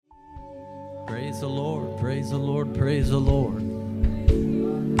Praise the Lord, praise the Lord, praise the Lord.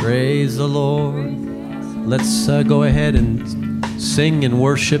 Praise the Lord. Let's go ahead and sing and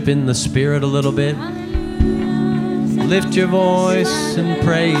worship in the Spirit a little bit. Lift your voice and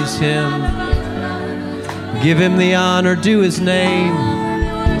praise Him. Give Him the honor, do His name.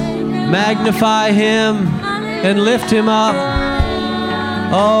 Magnify Him and lift Him up.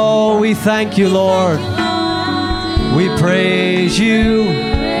 Oh, we thank you, Lord. We praise you.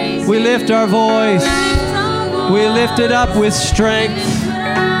 We lift our voice. We lift it up with strength.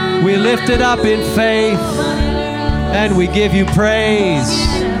 We lift it up in faith. And we give you praise.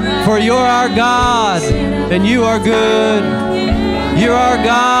 For you're our God, and you are good. You're our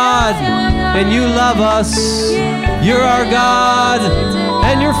God, and you love us. You're our God,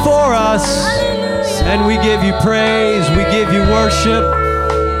 and you're for us. And we give you praise. We give you worship.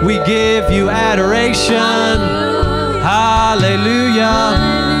 We give you adoration.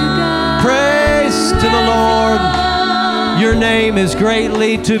 Hallelujah. Praise to the Lord. Your name is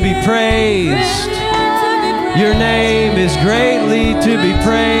greatly to be praised. Your name is greatly to be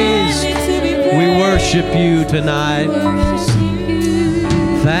praised. We worship you tonight.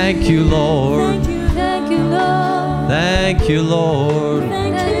 Thank you, Lord. Thank you, Lord.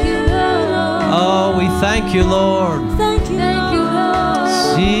 Oh, we thank you, Lord.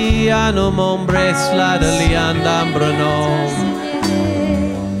 Si ano mombre sladali andambrano.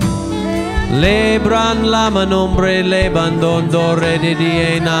 Lebran la manombre le bandondore de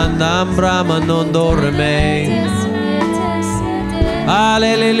dienandambra manondore me.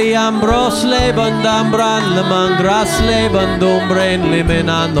 Aleleli ambros le bandambran le mangras le bandombre le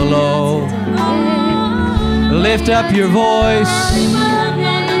menandolo. Lift up your voice.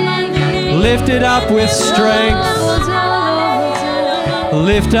 Lift it up with strength.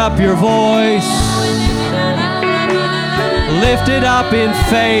 Lift up your voice. Lift it up in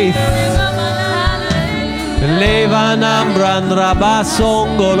faith. Levanambran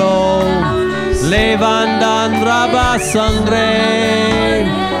rabasongolo. Levandan rabasangre.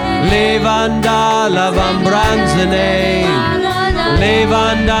 Levanda lavambranzene.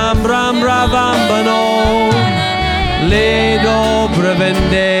 Levandambram ravambano. Le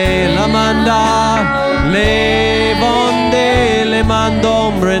dobrevende la manda. Le bonde le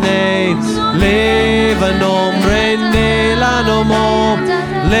mandombrene. Le vanombrene la nomo.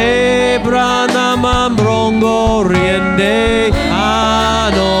 Le branamambrongo riende.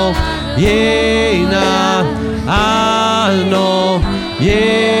 Ano yena. Ano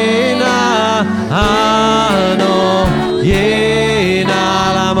yena. Ano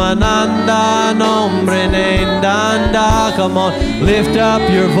yena. La mananda nombre nendanda. Come on, lift up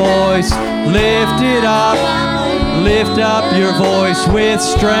your voice. Lift it up. Lift up your voice with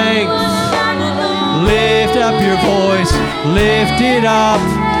strength. Lift up your voice. Lift it up.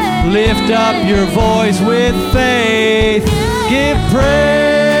 Lift up your voice with faith. Give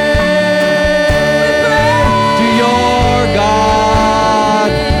praise to your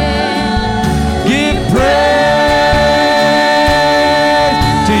God. Give praise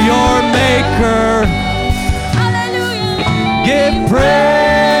to your Maker. Give praise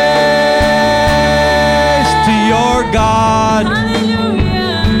to your God.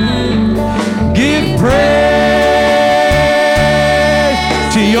 Give praise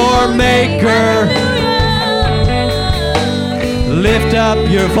to your Maker. Lift up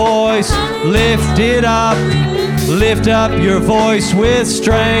your voice. Lift it up. Lift up your voice with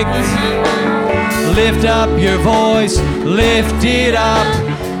strength. Lift up your voice. Lift it up.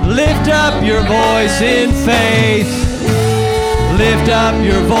 Lift up your voice in faith. Lift up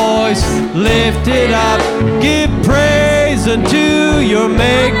your voice, lift it up. Give praise unto your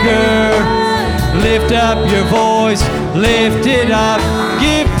Maker. Lift up your voice, lift it up.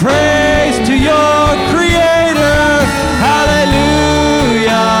 Give praise to your Creator.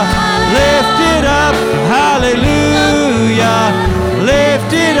 Hallelujah. Lift it up. Hallelujah.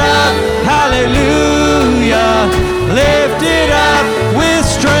 Lift it up. Hallelujah. Lift it up with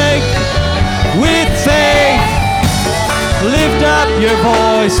strength, with faith. Lift up your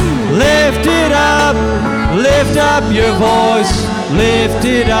voice, lift it up, lift up your voice, lift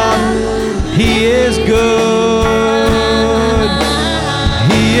it up. He is good,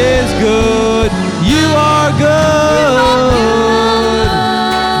 He is good, you are good.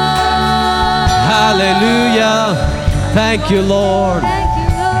 Hallelujah. Thank you, Lord.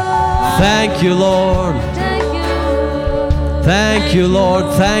 Thank you, Lord. Thank you, Lord.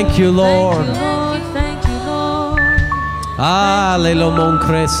 Thank you, Lord. Ah, le lo mon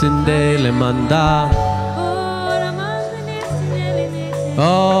crescende le manda.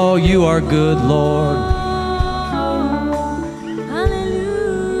 Oh, you are good, Lord.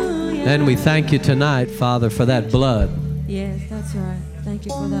 And we thank you tonight, Father, for that blood. Yes, that's right. Thank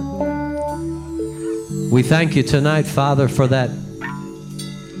you for that blood. We thank you tonight, Father, for that,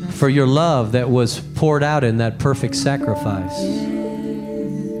 for your love that was poured out in that perfect sacrifice.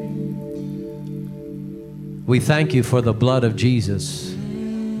 We thank you for the blood of Jesus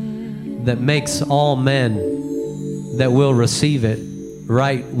that makes all men that will receive it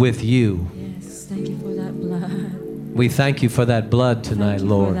right with you. Yes, thank you for that blood. We thank you for that blood tonight, Thank you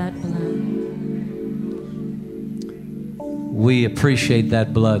Lord. for that blood. We appreciate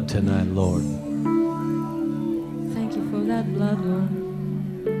that blood tonight, Lord. Thank you for that blood, Lord.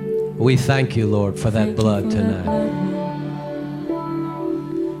 We thank you, Lord, for that Thank you blood for tonight. that blood,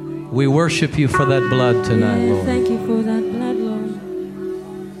 Lord. We worship you for that blood tonight, Yeah, Lord. thank you for that blood,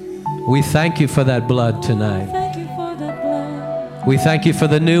 Lord. We thank you for that blood tonight. Thank you for that blood. We thank you for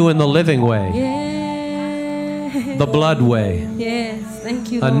the new and the living way, Yeah. the blood way, Yes,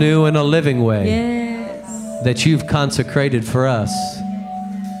 thank you, a Lord. new and a living way Yes. that you've consecrated for us.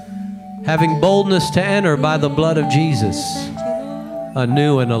 Having boldness to enter by the blood of Jesus, Thank you, Lord. a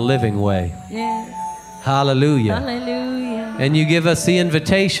new and a living way. Yes. Hallelujah. Hallelujah. And you give us the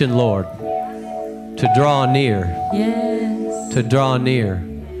invitation, Lord, to draw near, Yes. to draw near.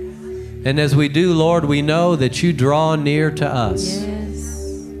 And as we do, Lord, we know that you draw near to us.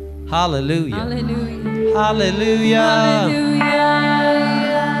 Yes. Hallelujah. Hallelujah. Hallelujah.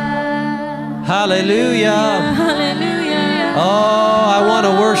 Hallelujah. Hallelujah. Hallelujah. Oh, I want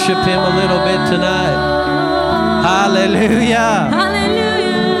to worship him a little bit tonight. Hallelujah.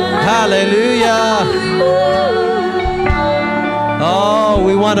 Hallelujah. Hallelujah. Oh,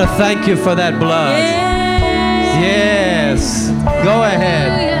 we want to thank you for that blood. Yes. Go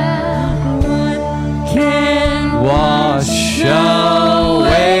ahead. Wash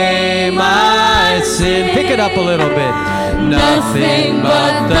away my sin. Pick it up a little bit. Nothing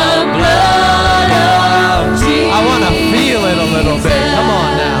but the blood of Jesus. I want to feel it a little bit. Come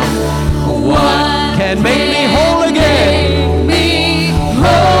on now. What can make me whole again?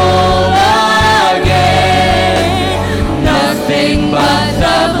 Whole again. Nothing but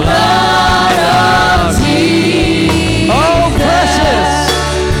the blood of Jesus. Oh, precious.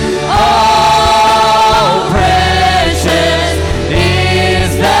 Oh, precious is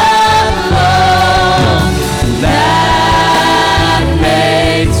the flow that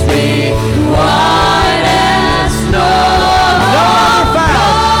makes me white as snow. No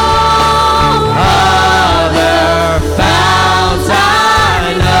other fount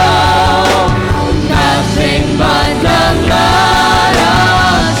I know. Nothing but the blood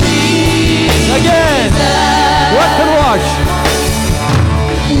of Jesus. Again, what can wash?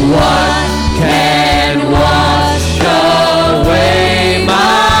 What can wash away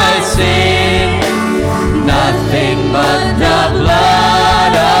my sin? Nothing but the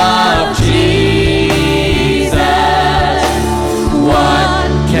blood of Jesus. What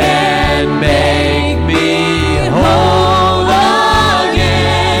can make me whole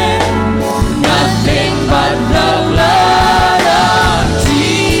again? Nothing but the blood of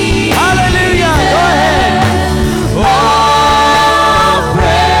Jesus. Hallelujah. Go ahead. Oh,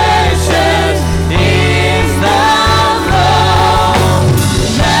 precious is the flow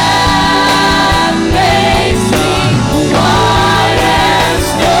that makes me white as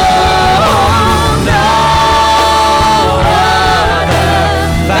snow. No other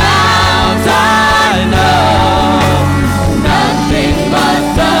fount I know. Nothing but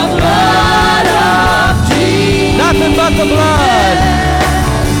the blood of Jesus. Nothing but the blood.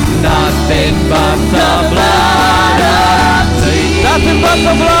 Nothing but the blood of Jesus. Nothing but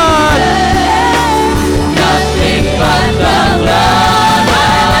the blood. Nothing but the blood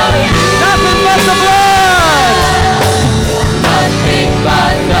of Jesus. Nothing but the blood. Nothing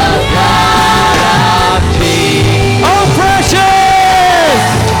but the blood of Jesus. Oh, precious.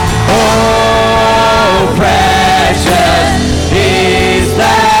 Oh, precious is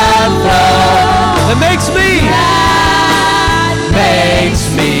that flow that makes me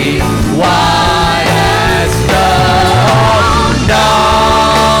white as snow. No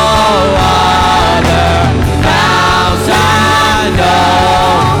other fount I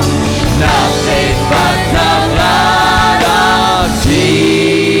know. Nothing but the blood of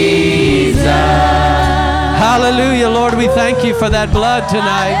Jesus. Hallelujah, Lord, we thank you for that blood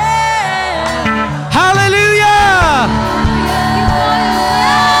tonight. Hallelujah.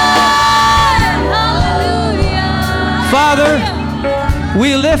 Father,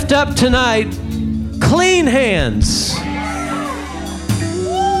 we lift up tonight clean hands,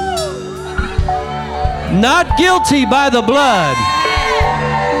 not guilty by the blood.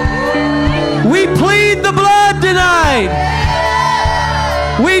 We plead the blood tonight.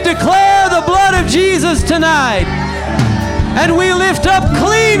 We declare the blood of Jesus tonight. And we lift up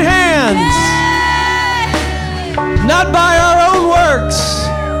clean hands. Not by our own works,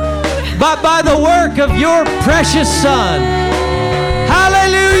 but by the work of your precious Son.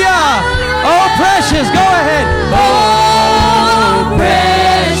 Hallelujah. Oh, precious. Go ahead. Oh,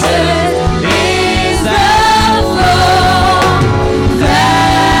 precious is the flow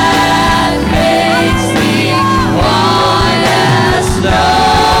that makes me white as snow.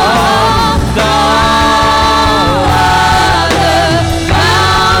 No other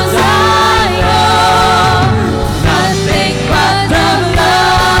bounds I know. Nothing but the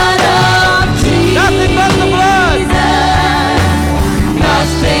blood of Jesus. Nothing but the blood.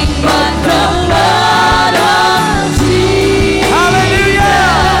 Nothing but the blood of Jesus. Hallelujah.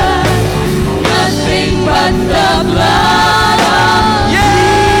 Nothing but the blood of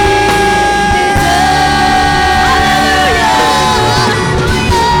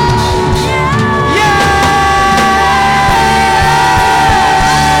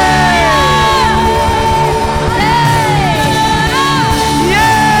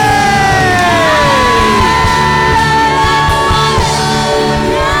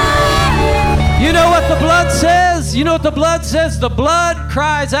You know what the blood says? You know what the blood says? The blood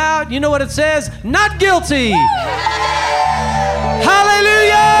cries out. You know what it says? Not guilty.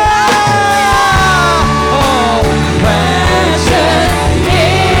 Hallelujah. Oh, precious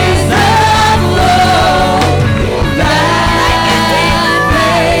is the flow that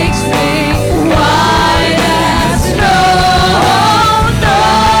makes me white as snow. No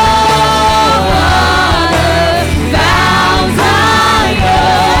other bounds I know.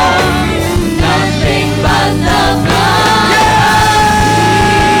 Nothing but the blood of Jesus.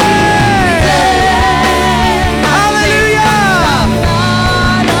 hallelujah.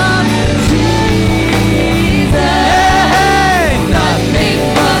 Blood of Jesus. Nothing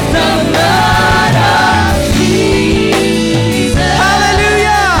but the blood of Jesus.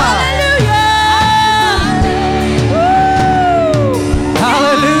 Hallelujah.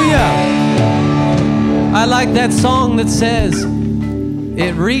 Hallelujah. I like that song that says,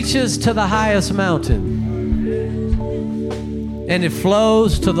 it reaches to the highest mountain and it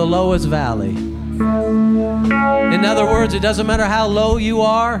flows to the lowest valley. In other words, it doesn't matter how low you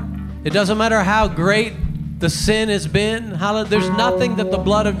are. It doesn't matter how great the sin has been. There's nothing that the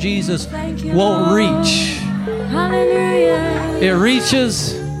blood of Jesus Thank you, won't Lord. reach. Hallelujah. It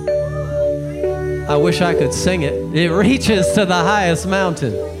reaches, I wish I could sing it. It reaches to the highest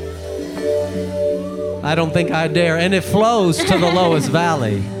mountain. I don't think I dare. And it flows to the lowest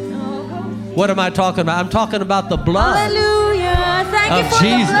valley. What am I talking about? I'm talking about the blood Hallelujah. Thank you of for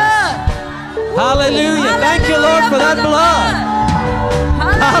Jesus. the blood. Hallelujah. Thank you, Lord, for that the blood.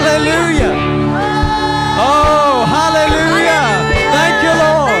 Hallelujah. Oh, hallelujah. Thank you,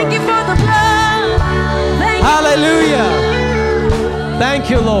 Thank you Lord. for the blood. Thank Hallelujah. Thank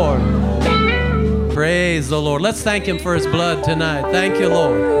you, Lord. Praise the Lord. Let's thank Him for His blood tonight. Thank you,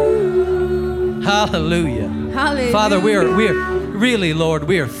 Lord. Hallelujah. Hallelujah. Father, we are really, Lord,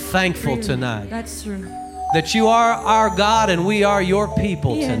 we are thankful tonight That's true. that you are our God and we are your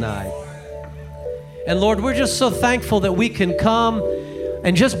people Yes. tonight. And Lord, we're just so thankful that we can come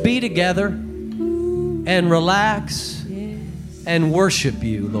and just be together and relax and worship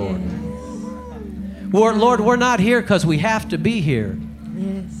you, Lord. Lord, we're not here because we have to be here.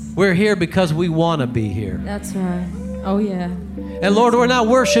 Yes. We're here because we want to be here. That's right. Oh, yeah. And Lord, we're not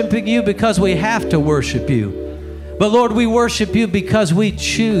worshiping you because we have to worship you. But Lord, we worship you because we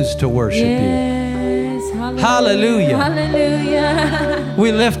choose to worship Yes. Hallelujah. Hallelujah. you.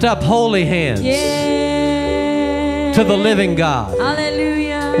 We lift up holy hands Yes. to the living God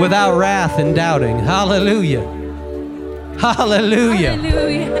Hallelujah. without wrath and doubting. Hallelujah. Hallelujah.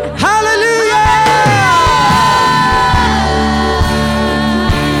 Hallelujah.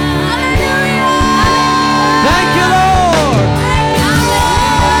 Thank you, Lord.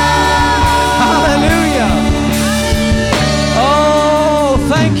 Hallelujah. Oh,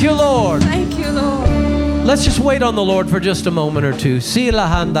 thank you, Lord. Thank you, Lord. Let's just wait on the Lord for just a moment or two. Sila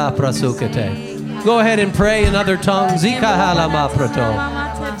handa prasukete. Go ahead and pray in other tongues. Zika halama prato.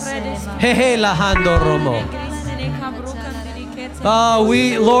 Hehe lahando romo.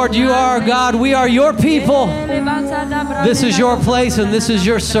 Lord, you are God. We are your people. This is your place and this is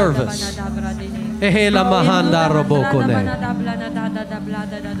your service. Hehe la mahanda robokone.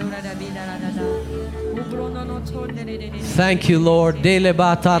 Thank you, Lord.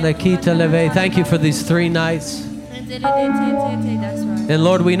 Thank you for these 3 nights. And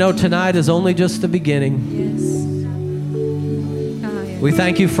Lord, we know tonight is only just the beginning. Yes. We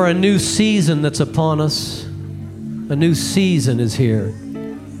thank you for a new season that's upon us. A new season is here.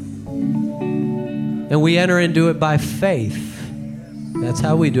 And we enter into it by faith. That's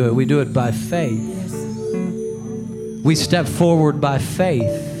how we do it. We do it by faith. We step forward by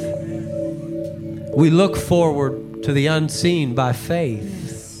faith. We look forward to the unseen by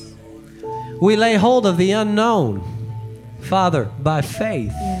faith. We lay hold of the unknown, Father, by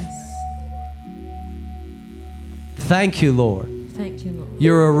faith. Thank you, Lord. Thank you, Lord.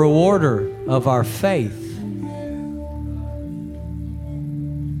 You're a rewarder of our faith.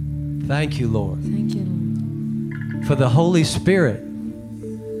 Thank you, Lord. Thank you, Lord. For the Holy Spirit,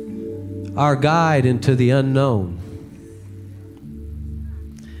 our guide into the unknown.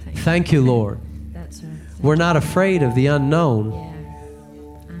 Thank you, Lord. That's right. We're not afraid of the unknown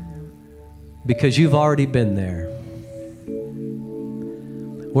because you've already been there.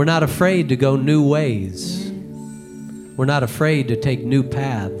 We're not afraid to go new ways. We're not afraid to take new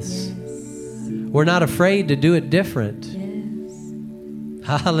paths. We're not afraid to do it different.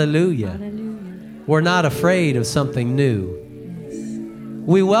 Hallelujah. We're not afraid of something new.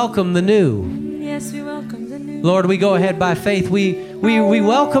 We welcome the new. Yes, we welcome the new. Lord, we go ahead by faith. We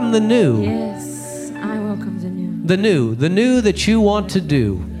welcome the new. Yes, I welcome the new. The new that you want to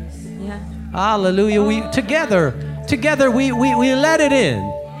do. Yeah. Hallelujah. We together we let it in.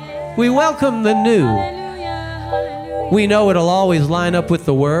 We welcome the new. Hallelujah. We know it'll always line up with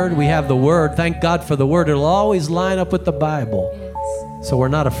the Word. We have the Word. Thank God for the Word. It'll always line up with the Bible. So we're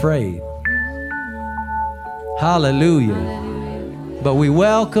not afraid. Hallelujah. But we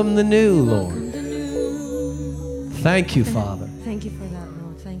welcome the new, Lord. Thank you, Father. Thank you for that,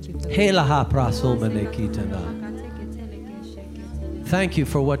 Lord. Thank you for that. Thank you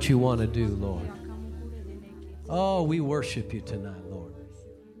for what you want to do, Lord. Oh, we worship you tonight, Lord.